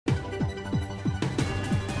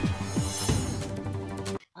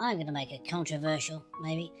I'm going to make a controversial,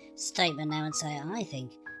 maybe, statement now and say I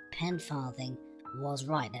think Farthing was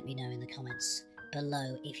right. Let me know in the comments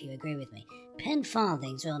below if you agree with me.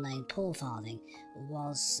 Farthing's real name, Paul Farthing,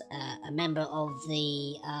 was a member of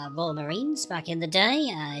the Royal Marines back in the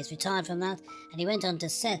day. He's retired from that, and he went on to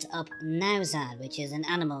set up Nowzad, which is an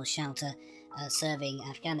animal shelter serving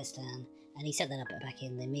Afghanistan, and he set that up back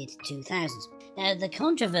in the mid-2000s. Now, the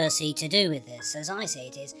controversy to do with this, as I see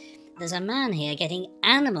it, is there's a man here getting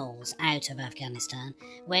animals out of Afghanistan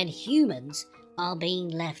when humans are being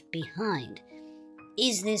left behind.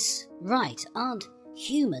 Is this right? Aren't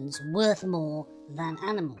humans worth more than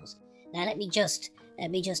animals? Now let me just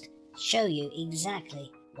show you exactly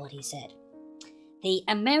what he said. The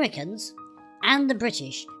Americans and the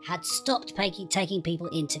British had stopped taking people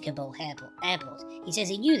into Kabul airport. He says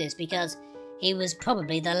he knew this because he was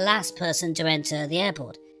probably the last person to enter the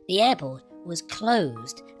airport. The airport was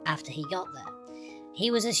closed after he got there. He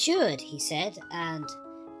was assured, he said, and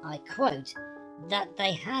I quote, that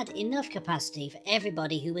they had enough capacity for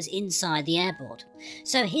everybody who was inside the airport.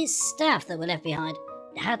 So his staff that were left behind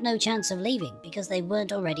had no chance of leaving because they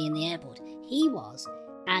weren't already in the airport. He was,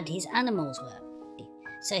 and his animals were.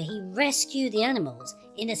 So he rescued the animals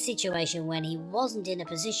in a situation when he wasn't in a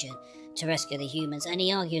position to rescue the humans, and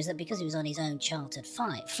he argues that because he was on his own chartered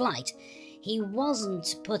flight, he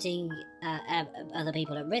wasn't putting other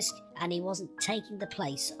people at risk, and he wasn't taking the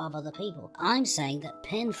place of other people. I'm saying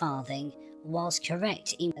that Farthing was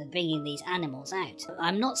correct in bringing these animals out.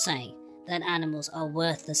 I'm not saying that animals are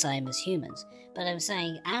worth the same as humans, but I'm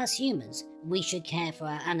saying as humans, we should care for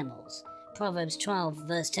our animals. Proverbs 12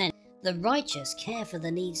 verse 10, the righteous care for the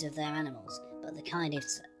needs of their animals, but the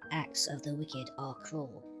kindest acts of the wicked are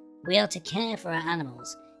cruel. We are to care for our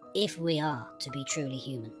animals if we are to be truly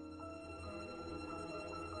human.